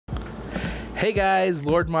Hey guys,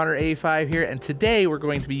 LordModder85 here, and today we're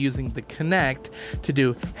going to be using the Kinect to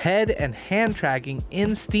do head and hand tracking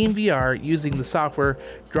in SteamVR using the software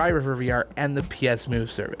Driver4vr and the PSMove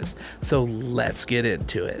service. So let's get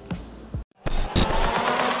into it.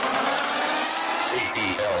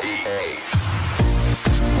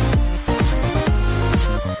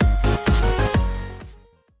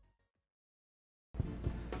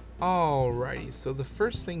 Alrighty, so the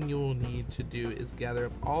first thing you will need to do is gather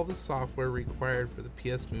up all the software required for the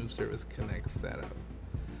PSMoveservice Kinect setup.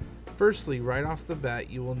 Firstly, right off the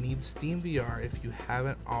bat, you will need SteamVR if you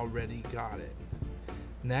haven't already got it.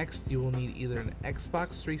 Next, you will need either an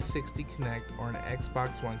Xbox 360 Kinect or an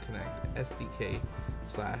Xbox One Kinect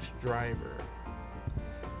SDK/driver.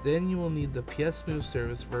 Then you will need the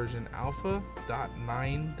PSMoveservice version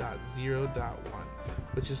alpha.9.0.1,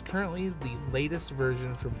 which is currently the latest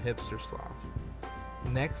version from HipsterSloth.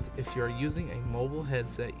 Next, if you are using a mobile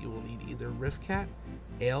headset, you will need either RiftCat,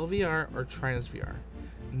 ALVR, or TrinosVR.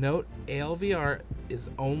 Note, ALVR is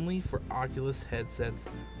only for Oculus headsets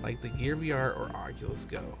like the Gear VR or Oculus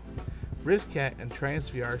Go. RiftCat and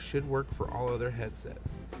TrinosVR should work for all other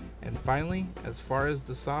headsets. And finally, as far as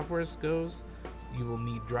the software goes, you will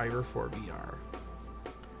need Driver4vr.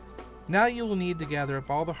 Now you will need to gather up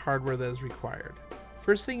all the hardware that is required.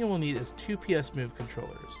 First thing you will need is two PSMove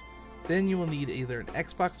controllers. Then you will need either an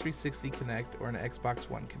Xbox 360 Kinect or an Xbox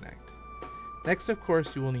One Kinect. Next, of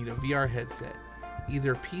course, you will need a VR headset,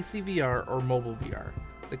 either PC VR or mobile VR.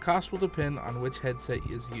 The cost will depend on which headset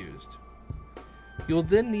is used. You will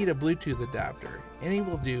then need a Bluetooth adapter. Any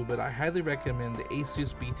will do, but I highly recommend the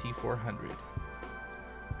Asus BT400.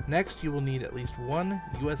 Next, you will need at least one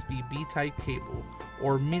USB B-type cable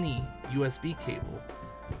or mini USB cable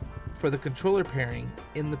for the controller pairing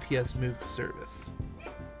in the PSMove service.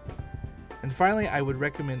 And finally, I would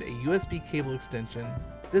recommend a USB cable extension.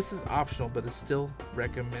 This is optional, but is still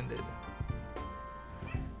recommended.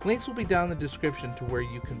 Links will be down in the description to where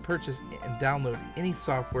you can purchase and download any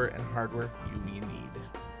software and hardware you may need.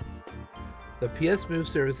 The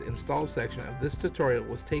PSMoveservice install section of this tutorial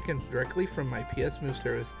was taken directly from my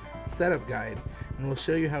PSMoveservice setup guide and will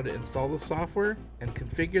show you how to install the software and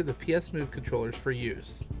configure the PSMove controllers for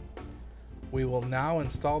use. We will now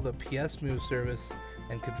install the PSMoveservice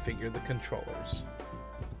and configure the controllers.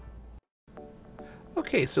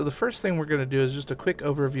 Okay, so the first thing we're going to do is just a quick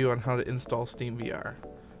overview on how to install SteamVR.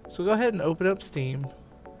 So go ahead and open up Steam,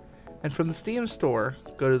 and from the Steam store,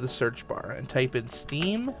 go to the search bar and type in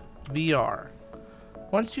SteamVR.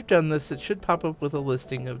 Once you've done this, it should pop up with a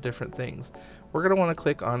listing of different things. We're going to want to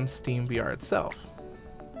click on SteamVR itself.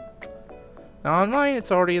 Now on mine,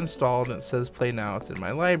 it's already installed and it says play now. It's in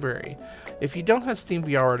my library. If you don't have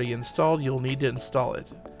SteamVR already installed, you'll need to install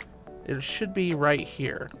it. It should be right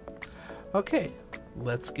here. Okay,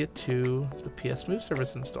 let's get to the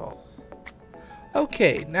PSMoveservice install.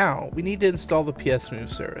 Okay, now we need to install the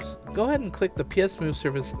PSMoveservice. Go ahead and click the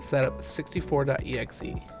PSMoveservice setup 64.exe.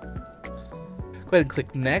 Go ahead and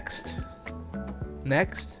click Next,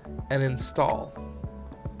 Next, and Install.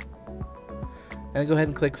 And go ahead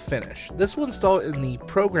and click Finish. This will install in the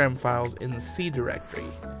program files in the C directory.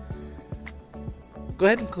 Go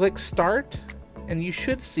ahead and click Start, and you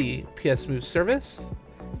should see PSMoveservice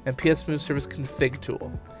and PSMoveservice Config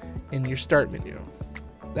tool in your Start menu.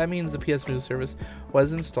 That means the PSMoveservice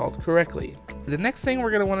was installed correctly. The next thing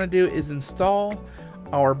we're going to want to do is install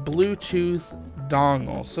our Bluetooth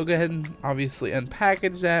dongle. So go ahead and obviously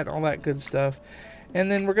unpackage that, all that good stuff,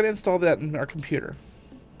 and then we're going to install that in our computer.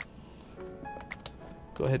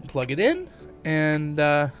 Go ahead and plug it in, and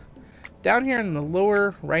down here in the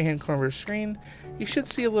lower right hand corner of the screen, you should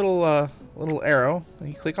see a little arrow, and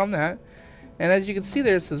you click on that. And as you can see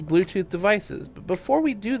there, it says Bluetooth devices. But before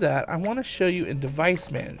we do that, I want to show you in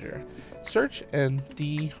Device Manager. Search in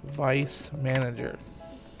Device Manager.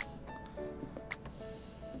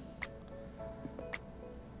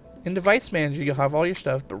 In Device Manager, you'll have all your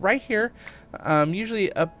stuff, but right here,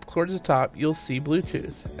 usually up towards the top, you'll see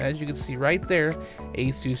Bluetooth. As you can see right there,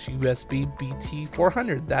 Asus USB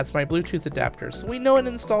BT400. That's my Bluetooth adapter. So we know it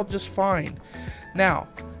installed just fine. Now,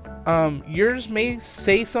 yours may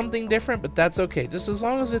say something different, but that's okay. Just as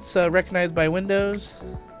long as it's recognized by Windows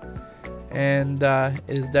and it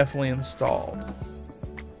is definitely installed.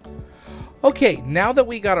 Okay, now that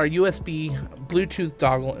we got our USB Bluetooth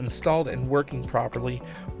dongle installed and working properly,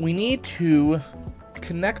 we need to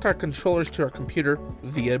connect our controllers to our computer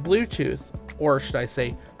via Bluetooth, or should I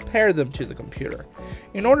say, pair them to the computer.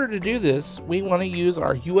 In order to do this, we want to use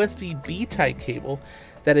our USB B-type cable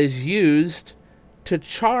that is used to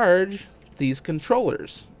charge these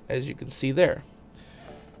controllers, as you can see there.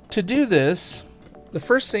 To do this, the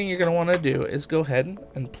first thing you're going to want to do is go ahead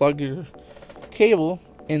and plug your cable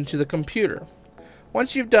into the computer.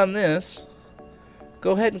 Once you've done this,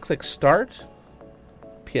 go ahead and click Start,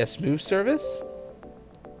 PSMoveservice.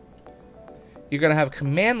 You're going to have a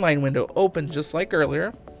command line window open just like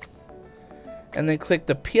earlier, and then click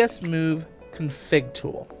the PSMove config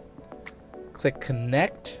tool. Click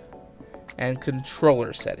Connect and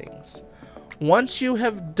Controller Settings. Once you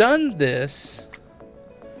have done this,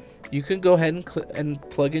 you can go ahead and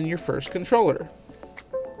plug in your first controller,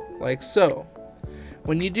 like so.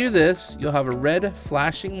 When you do this, you'll have a red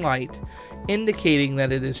flashing light indicating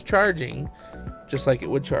that it is charging, just like it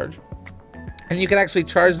would charge. And you can actually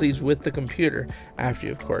charge these with the computer after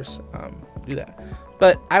you, of course, do that.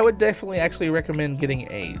 But I would definitely actually recommend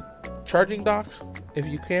getting a charging dock if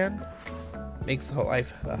you can. Makes the whole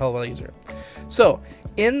life a hell of a lot easier. So,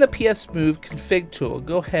 in the PSMove config tool,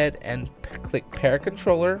 go ahead and click Pair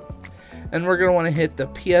Controller, and we're going to want to hit the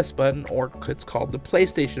PS button, or it's called the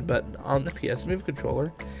PlayStation button, on the PSMove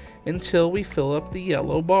controller until we fill up the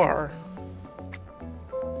yellow bar.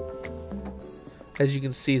 As you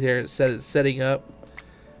can see there, it says it's setting up.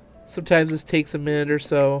 Sometimes this takes a minute or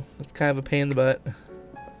so. It's kind of a pain in the butt.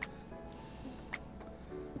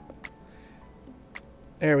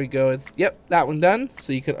 There we go. Yep, that one done.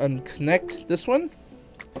 So you can unconnect this one.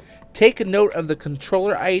 Take a note of the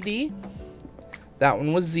controller ID. That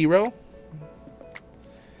one was 0.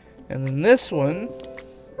 And then this one,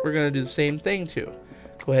 we're going to do the same thing too.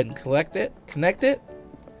 Go ahead and connect it,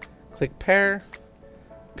 click Pair,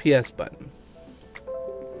 PS button.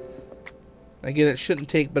 Again, it shouldn't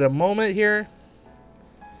take but a moment here.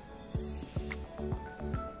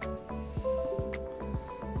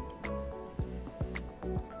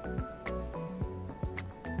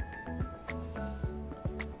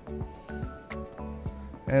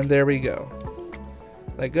 And there we go.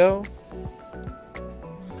 Let go.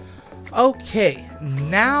 Okay,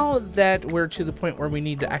 now that we're to the point where we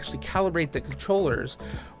need to actually calibrate the controllers,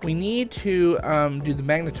 we need to do the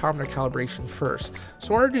magnetometer calibration first. So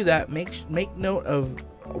in order to do that, make note of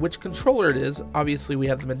which controller it is. Obviously, we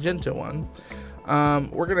have the magenta one.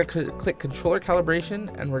 We're going to click controller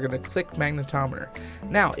calibration, and we're going to click magnetometer.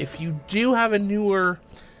 Now, if you do have a newer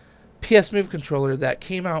PSMove controller that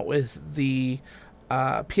came out with the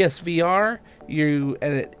PSVR,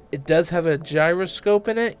 and it does have a gyroscope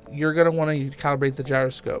in it, you're going to want to calibrate the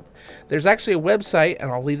gyroscope. There's actually a website, and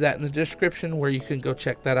I'll leave that in the description, where you can go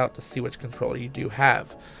check that out to see which controller you do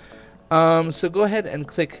have. So go ahead and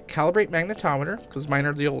click Calibrate Magnetometer, because mine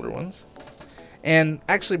are the older ones. And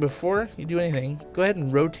actually, before you do anything, go ahead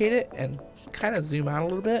and rotate it and kind of zoom out a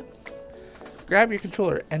little bit. Grab your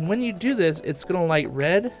controller, and when you do this, it's going to light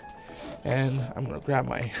red. And I'm going to grab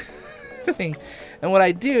my thing. And what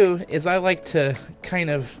I do is I like to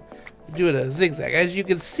kind of do it a zigzag. As you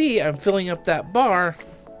can see, I'm filling up that bar,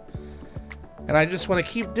 and I just want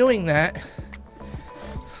to keep doing that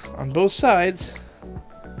on both sides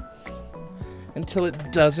until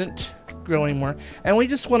it doesn't grow anymore. And we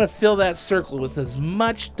just want to fill that circle with as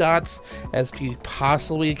much dots as you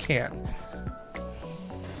possibly can.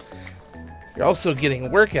 You're also getting a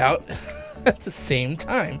workout at the same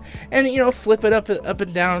time, and flip it up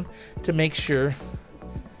and down to make sure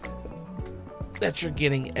that you're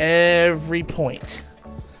getting every point.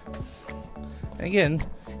 Again,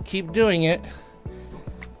 keep doing it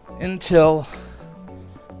until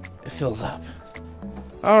it fills up.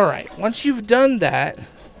 Alright, once you've done that,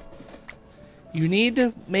 you need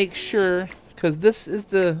to make sure, because this is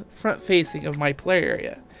the front facing of my play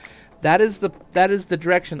area, that is the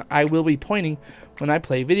direction I will be pointing when I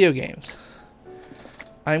play video games.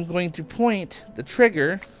 I'm going to point the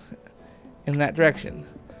trigger in that direction.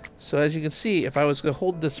 So as you can see, if I was going to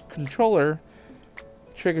hold this controller,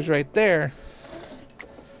 the trigger's right there,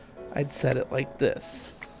 I'd set it like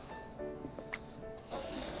this.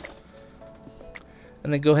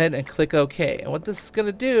 And then go ahead and click OK. And what this is going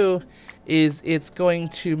to do is it's going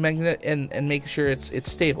to magnet and make sure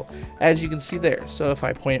it's stable, as you can see there. So if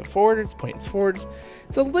I point it forward, it's pointing forward.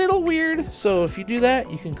 It's a little weird, so if you do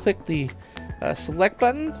that, you can click the select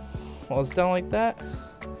button while it's down like that,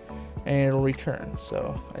 and it'll return.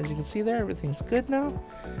 So as you can see there, everything's good now.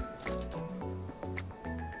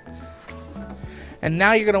 And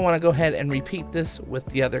now you're going to want to go ahead and repeat this with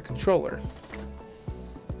the other controller.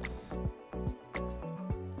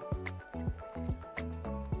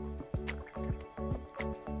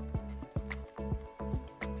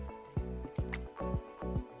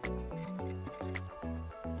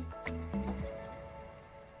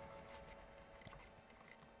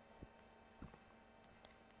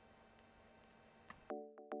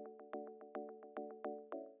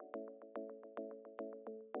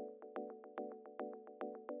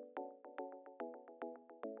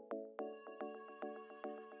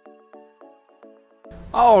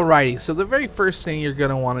 Alrighty, so the very first thing you're going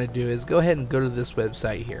to want to do is go ahead and go to this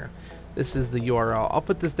website here. This is the URL. I'll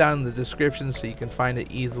put this down in the description so you can find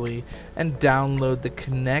it easily, and download the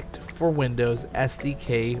Kinect for Windows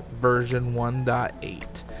SDK version 1.8.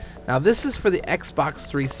 Now this is for the Xbox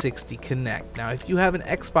 360 Kinect. Now if you have an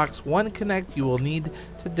Xbox One Kinect, you will need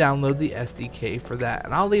to download the SDK for that,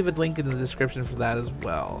 and I'll leave a link in the description for that as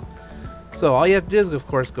well. So all you have to do is, of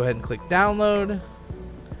course, go ahead and click download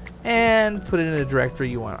and put it in a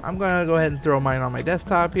directory you want. I'm going to go ahead and throw mine on my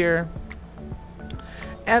desktop here,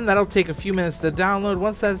 and that'll take a few minutes to download.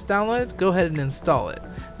 Once that's downloaded, go ahead and install it.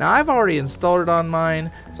 Now I've already installed it on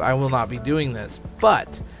mine, so I will not be doing this,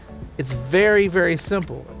 but it's very, very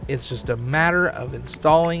simple. It's just a matter of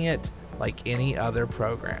installing it like any other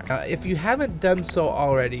program. If you haven't done so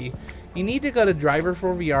already, you need to go to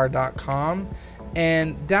Driver4vr.com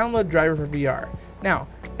and download Driver4vr. Now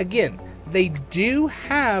again, they do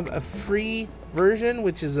have a free version,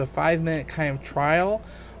 which is a 5-minute kind of trial,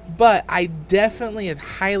 but I definitely and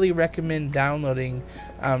highly recommend downloading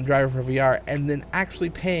Driver4vr and then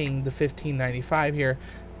actually paying the $15.95 here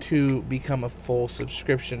to become a full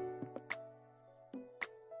subscription.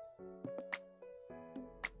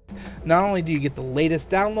 Not only do you get the latest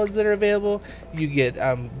downloads that are available, you get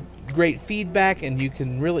great feedback, and you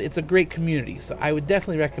can really, it's a great community, so I would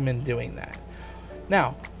definitely recommend doing that.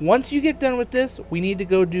 Now, once you get done with this, we need to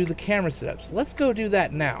go do the camera setups. Let's go do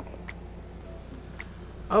that now.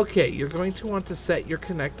 Okay, you're going to want to set your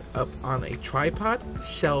Kinect up on a tripod,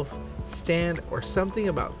 shelf, stand, or something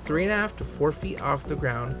about 3.5 to 4 feet off the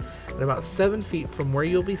ground and about 7 feet from where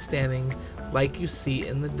you'll be standing, like you see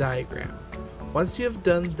in the diagram. Once you have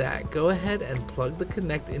done that, go ahead and plug the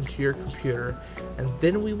Kinect into your computer, and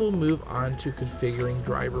then we will move on to configuring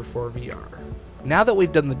Driver4vr. Now that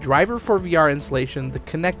we've done the Driver4vr installation, the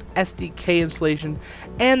Kinect SDK installation,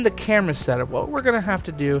 and the camera setup, what we're going to have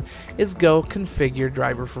to do is go configure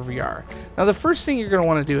Driver4vr. Now the first thing you're going to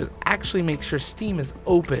want to do is actually make sure Steam is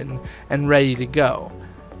open and ready to go.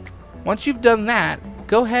 Once you've done that,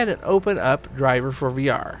 go ahead and open up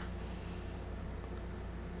Driver4vr.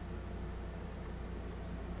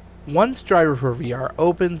 Once Driver4vr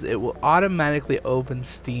opens, it will automatically open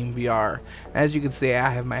SteamVR. As you can see, I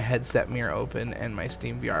have my headset mirror open and my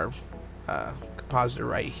SteamVR compositor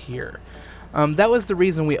right here. That was the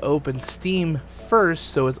reason we opened Steam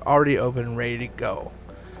first, so it's already open and ready to go.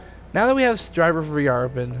 Now that we have Driver4vr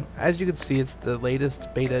open, as you can see, it's the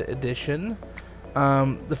latest beta edition.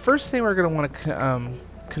 The first thing we're going to want to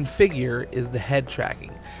configure is the head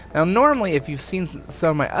tracking. Now normally, if you've seen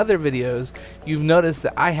some of my other videos, you've noticed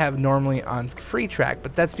that I have normally on free track,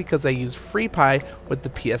 but that's because I use FreePi with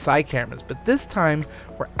the PSI cameras. But this time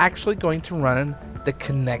we're actually going to run the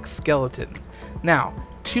Kinect skeleton. Now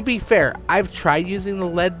to be fair, I've tried using the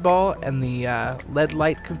LED ball and the LED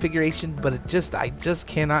light configuration, but I just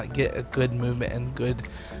cannot get a good movement and good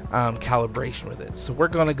calibration with it. So we're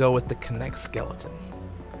going to go with the Kinect skeleton.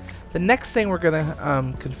 The next thing we're going to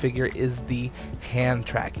configure is the hand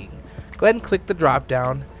tracking. Go ahead and click the drop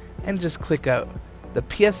down and just click out the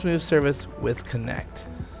PSMoveservice with Kinect.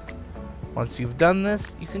 Once you've done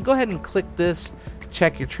this, you can go ahead and click this,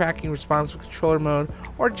 check your tracking responsive controller mode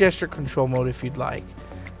or gesture control mode if you'd like.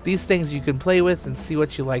 These things you can play with and see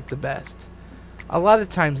what you like the best. A lot of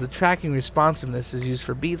times the tracking responsiveness is used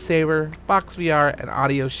for Beat Saber, Box VR, and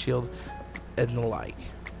Audio Shield and the like.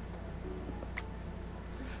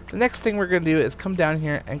 The next thing we're going to do is come down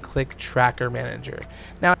here and click Tracker Manager.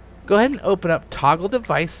 Now go ahead and open up Toggle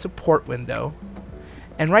Device Support window,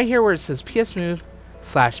 and right here where it says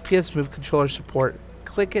PSMove/PSMove Controller Support,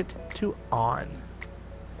 click it to on.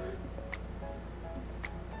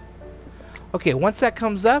 Okay, once that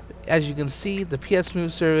comes up, as you can see, the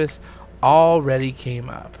PSMoveservice already came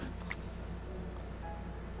up.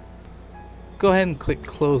 Go ahead and click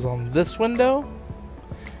Close on this window.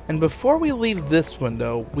 And before we leave this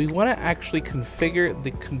window, we want to actually configure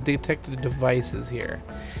the detected devices here.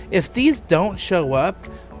 If these don't show up,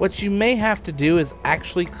 what you may have to do is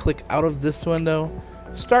actually click out of this window,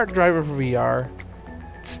 start Driver4vr,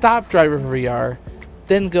 stop Driver4vr,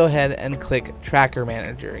 then go ahead and click Tracker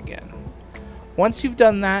Manager again. Once you've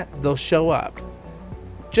done that, they'll show up.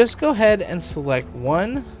 Just go ahead and select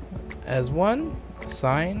one as one,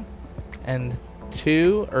 assign, and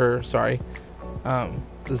two,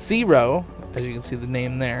 the 0, as you can see the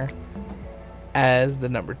name there, as the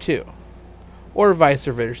number 2, or vice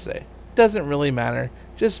versa. Doesn't really matter,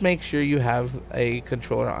 just make sure you have a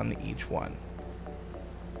controller on each one.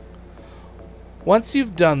 Once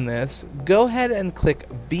you've done this, go ahead and click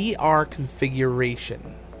VR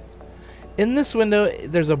Configuration. In this window,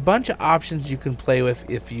 there's a bunch of options you can play with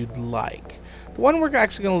if you'd like. The one we're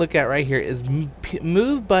actually going to look at right here is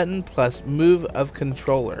move button plus move of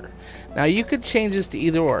controller. Now you could change this to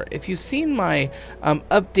either or. If you've seen my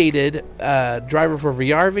updated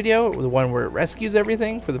Driver4vr video, the one where it rescues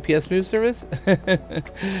everything for the PSMove service,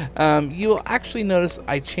 you will actually notice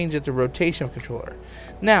I changed it to rotation of controller.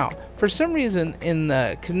 Now, for some reason in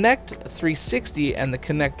the Kinect 360 and the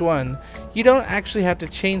Kinect 1, you don't actually have to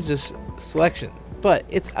change this selection, but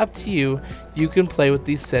it's up to you. You can play with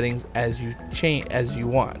these settings as you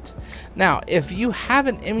want. Now, if you have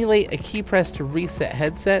an emulate a key press to reset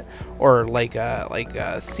headset, or like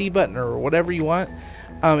a C button or whatever you want,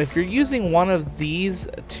 if you're using one of these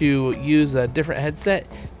to use a different headset,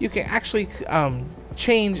 you can actually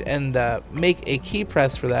change and make a key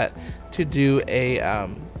press for that to do a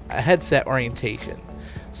headset orientation.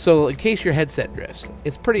 So in case your headset drifts,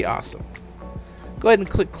 it's pretty awesome. Go ahead and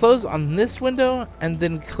click close on this window and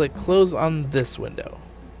then click close on this window.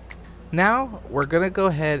 Now we're going to go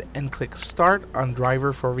ahead and click start on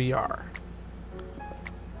Driver4vr.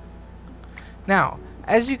 Now,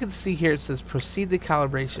 as you can see here, it says proceed to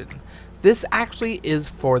calibration. This actually is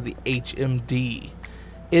for the HMD.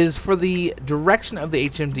 It is for the direction of the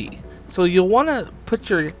HMD. So you'll want to put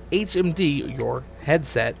your HMD, your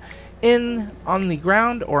headset, in on the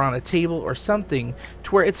ground or on a table or something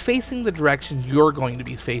to where it's facing the direction you're going to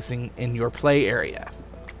be facing in your play area.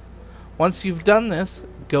 Once you've done this,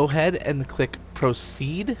 go ahead and click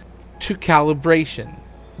proceed to calibration.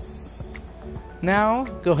 Now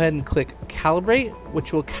go ahead and click calibrate,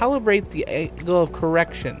 which will calibrate the angle of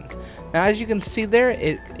correction. Now as you can see there,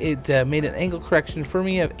 it made an angle correction for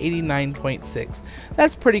me of 89.6.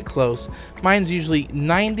 That's pretty close. Mine's usually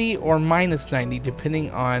 90 or minus 90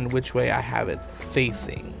 depending on which way I have it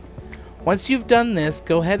facing. Once you've done this,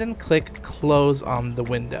 go ahead and click close on the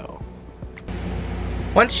window.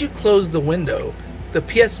 Once you close the window, the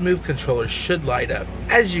PSMove controller should light up,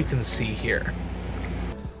 as you can see here.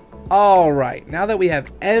 Alright, now that we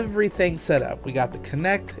have everything set up, we got the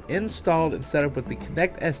Kinect installed and set up with the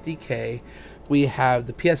Kinect SDK, we have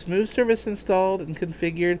the PSMoveservice installed and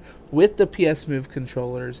configured with the PSMove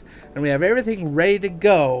controllers, and we have everything ready to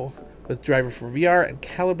go with Driver4vr and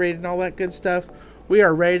calibrated and all that good stuff. We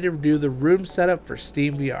are ready to do the room setup for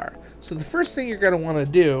SteamVR. So the first thing you're going to want to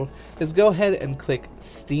do is go ahead and click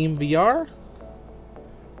SteamVR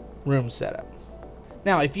Room Setup.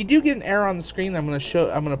 Now, if you do get an error on the screen, I'm going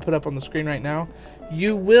to put up on the screen right now,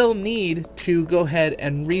 you will need to go ahead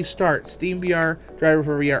and restart SteamVR,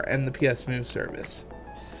 Driver4vr, and the PSMove service.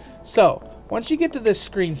 So, once you get to this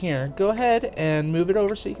screen here, go ahead and move it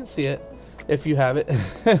over so you can see it, if you have it.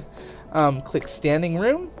 Click Standing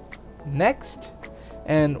Room, Next,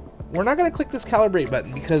 and we're not going to click this Calibrate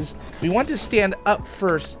button because we want to stand up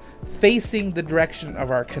first, facing the direction of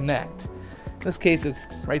our Kinect. In this case, it's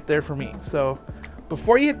right there for me. So,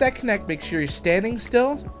 before you hit that Kinect, make sure you're standing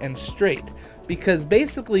still and straight, because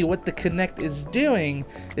basically what the Kinect is doing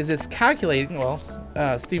is it's calculating, well,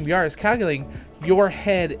 SteamVR is calculating your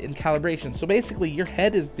head in calibration. So basically your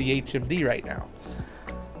head is the HMD right now.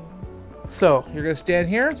 So you're going to stand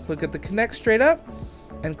here, look at the Kinect straight up,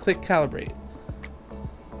 and click Calibrate.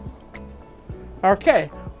 Okay,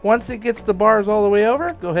 once it gets the bars all the way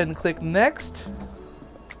over, go ahead and click Next.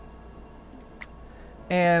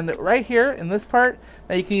 And right here in this part,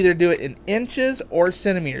 now you can either do it in inches or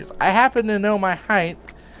centimeters. I happen to know my height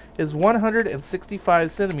is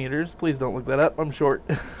 165 centimeters. Please don't look that up, I'm short.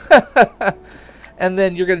 And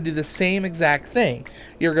then you're going to do the same exact thing.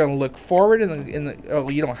 You're going to look forward oh,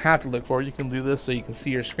 you don't have to look forward. You can do this so you can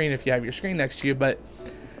see your screen if you have your screen next to you, but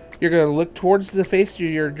you're going to look towards the face of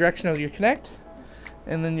your direction of your Kinect,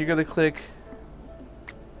 and then you're going to click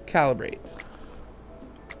Calibrate.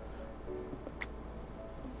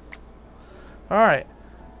 Alright,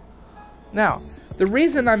 now the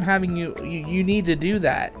reason I'm having you need to do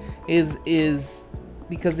that is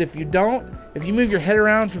because if you move your head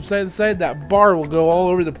around from side to side, that bar will go all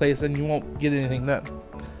over the place and you won't get anything done.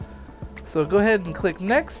 So go ahead and click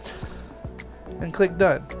Next and click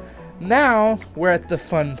Done. Now we're at the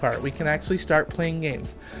fun part. We can actually start playing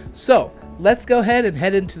games. So let's go ahead and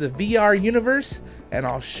head into the VR universe and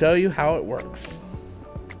I'll show you how it works.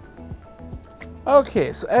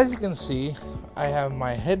 Okay, so as you can see, I have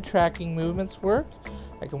my head tracking movements work.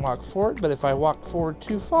 I can walk forward, but if I walk forward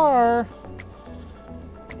too far,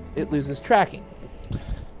 it loses tracking.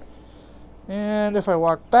 And if I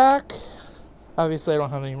walk back, obviously I don't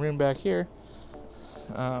have any room back here.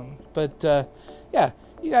 Yeah,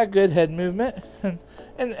 you got good head movement.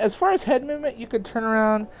 And as far as head movement, you could turn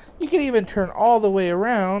around. You could even turn all the way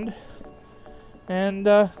around, and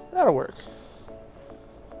that'll work.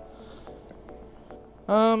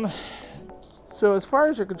 So as far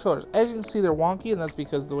as your controllers, as you can see, they're wonky, and that's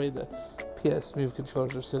because of the way the PSMove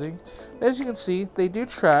controllers are sitting. As you can see, they do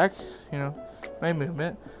track, you know, my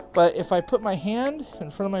movement. But if I put my hand in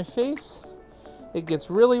front of my face, it gets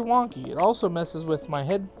really wonky. It also messes with my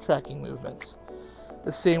head tracking movements.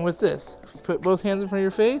 The same with this. If you put both hands in front of your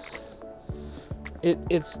face, it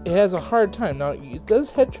has a hard time. Now, it does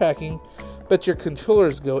head tracking, but your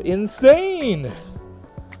controllers go insane.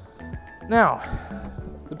 Now,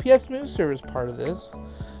 the PSMoveservice part of this,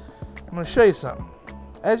 I'm going to show you something.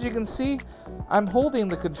 As you can see, I'm holding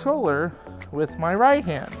the controller with my right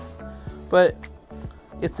hand, but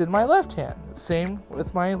it's in my left hand. Same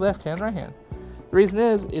with my left hand, right hand. The reason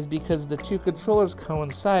is because the two controllers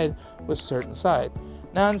coincide with certain side.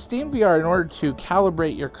 Now in SteamVR, in order to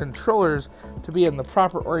calibrate your controllers to be in the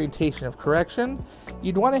proper orientation of correction,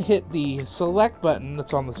 you'd want to hit the select button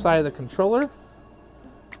that's on the side of the controller,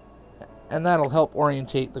 and that'll help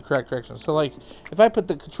orientate the correct direction. So like, if I put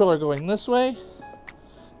the controller going this way,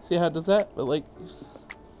 see how it does that? But like,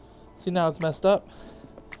 see now it's messed up?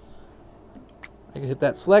 I can hit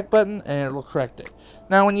that select button and it'll correct it.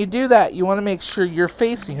 Now when you do that, you want to make sure you're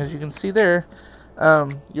facing, as you can see there,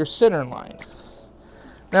 your center line.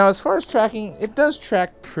 Now as far as tracking, it does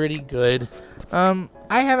track pretty good. I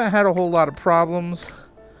haven't had a whole lot of problems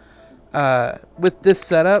with this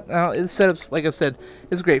setup. Now this setup, like I said,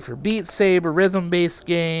 is great for Beat Saber, rhythm-based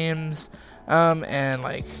games, and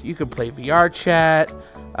like you could play VRHeadset,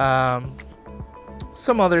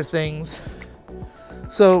 some other things.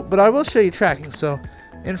 So, but I will show you tracking. So,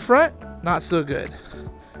 in front, not so good.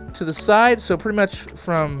 To the side, so pretty much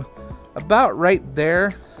from about right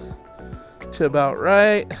there to about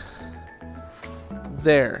right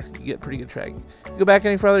there, you get pretty good tracking. You go back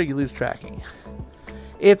any further, you lose tracking.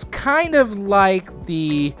 It's kind of like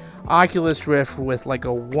the Oculus Rift with like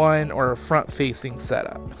a one or a front-facing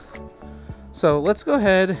setup. So let's go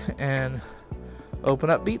ahead and open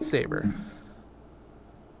up Beat Saber.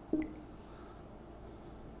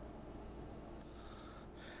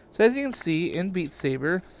 So as you can see, in Beat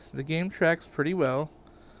Saber, the game tracks pretty well.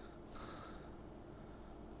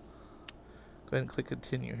 Go ahead and click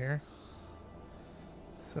continue here.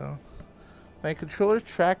 So my controllers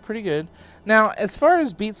track pretty good. Now, as far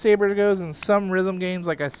as Beat Saber goes, in some rhythm games,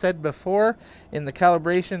 like I said before, in the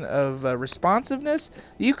calibration of responsiveness,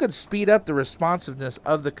 you could speed up the responsiveness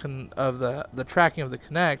of the tracking of the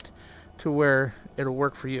Kinect to where it'll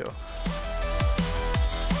work for you.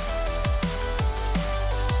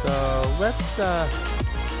 So let's try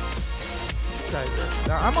this.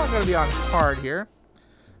 Now I'm not going to be on hard here.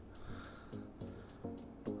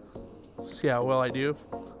 See how well I do.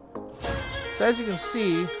 So as you can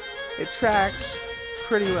see, it tracks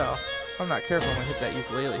pretty well. If I'm not careful, I'm going to hit that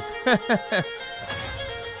ukulele.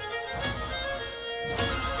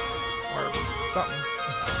 Or something.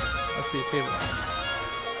 Must be a table lamp.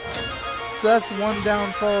 So that's one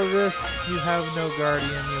downfall of this. You have no guardian,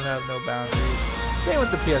 you have no boundaries. Same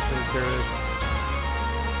with the PSMoveservice.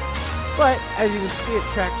 But as you can see, it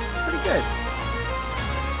tracks pretty good.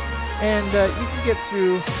 And you can get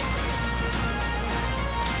through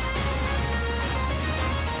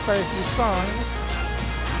quite a few songs.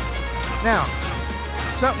 Now,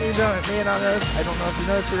 something you may not notice, I don't know if you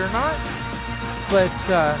noticed it or not, but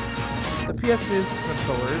the PSMove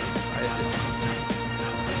controllers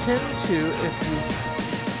tend to, if you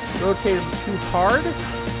rotate them too hard,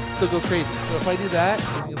 they'll go crazy. So if I do that,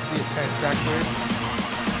 as you can see, it kind of tracks here.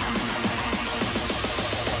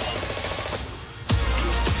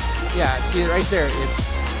 Yeah, see it right there, it's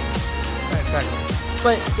kind of tracking.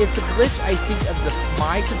 But it's a glitch, I think, of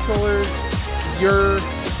my controllers. Your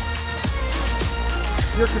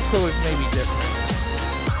controllers may be different.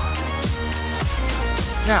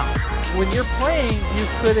 Now, when you're playing, you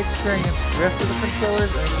could experience drift of the controllers,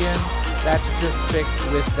 and again, that's just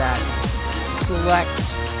fixed with that select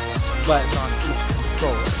button on each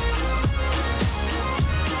controller.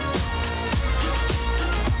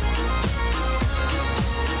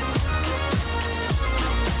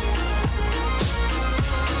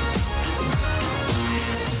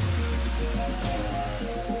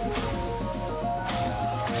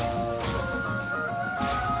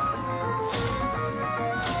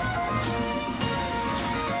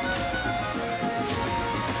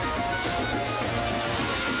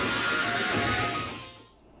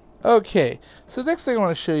 Okay, so next thing I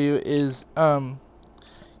want to show you is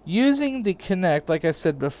Using the Kinect, like I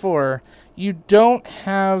said before, you don't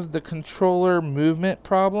have the controller movement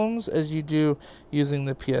problems as you do using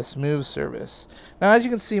the PSMove service. Now, as you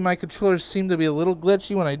can see, my controllers seem to be a little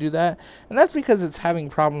glitchy when I do that, and that's because it's having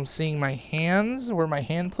problems seeing my hands, where my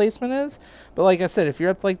hand placement is. But like I said, if you're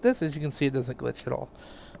up like this, as you can see, it doesn't glitch at all.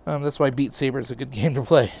 That's why Beat Saber is a good game to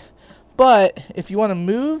play. But if you want to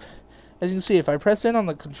move, as you can see, if I press in on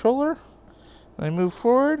the controller and I move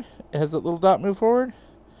forward, it has that little dot move forward.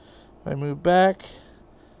 I move back,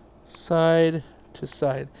 side to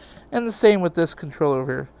side. And the same with this controller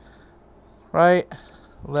over here. Right,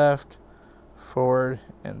 left, forward,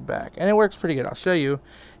 and back. And it works pretty good. I'll show you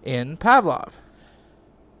in Pavlov.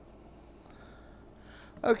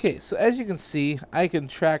 Okay, so as you can see, I can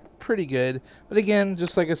track pretty good. But again,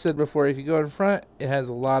 just like I said before, if you go in front, it has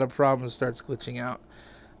a lot of problems, starts glitching out.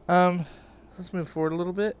 Let's move forward a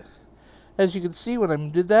little bit. As you can see, when I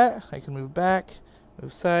did that, I can move back,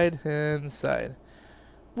 move side and side.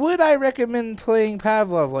 Would I recommend playing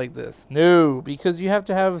Pavlov like this? No, because you have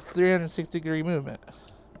to have 360-degree movement.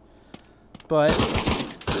 But,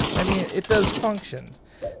 I mean, it does function.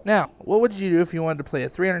 Now, what would you do if you wanted to play a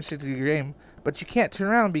 360-degree game, but you can't turn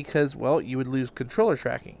around because, well, you would lose controller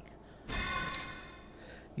tracking?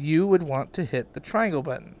 You would want to hit the triangle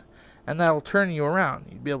button, and that'll turn you around.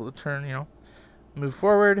 You'd be able to turn, you know, move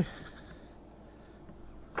forward,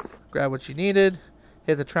 grab what you needed,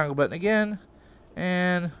 hit the triangle button again,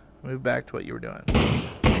 and move back to what you were doing.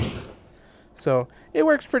 So it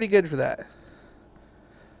works pretty good for that.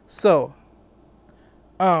 So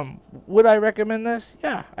would I recommend this?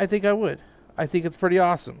 Yeah, I think I would. I think it's pretty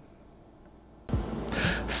awesome.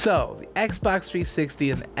 So, the Xbox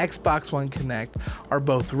 360 and the Xbox One Kinect are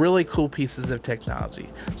both really cool pieces of technology.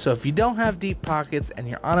 So if you don't have deep pockets and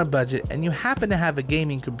you're on a budget and you happen to have a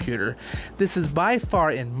gaming computer, this is by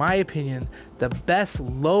far, in my opinion, the best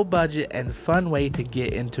low budget and fun way to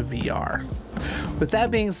get into VR. With that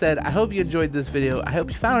being said, I hope you enjoyed this video. I hope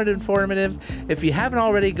you found it informative. If you haven't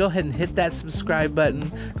already, go ahead and hit that subscribe button.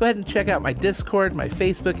 Go ahead and check out my Discord, my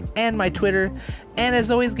Facebook, and my Twitter. And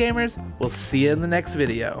as always, gamers, we'll see you in the next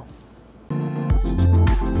video.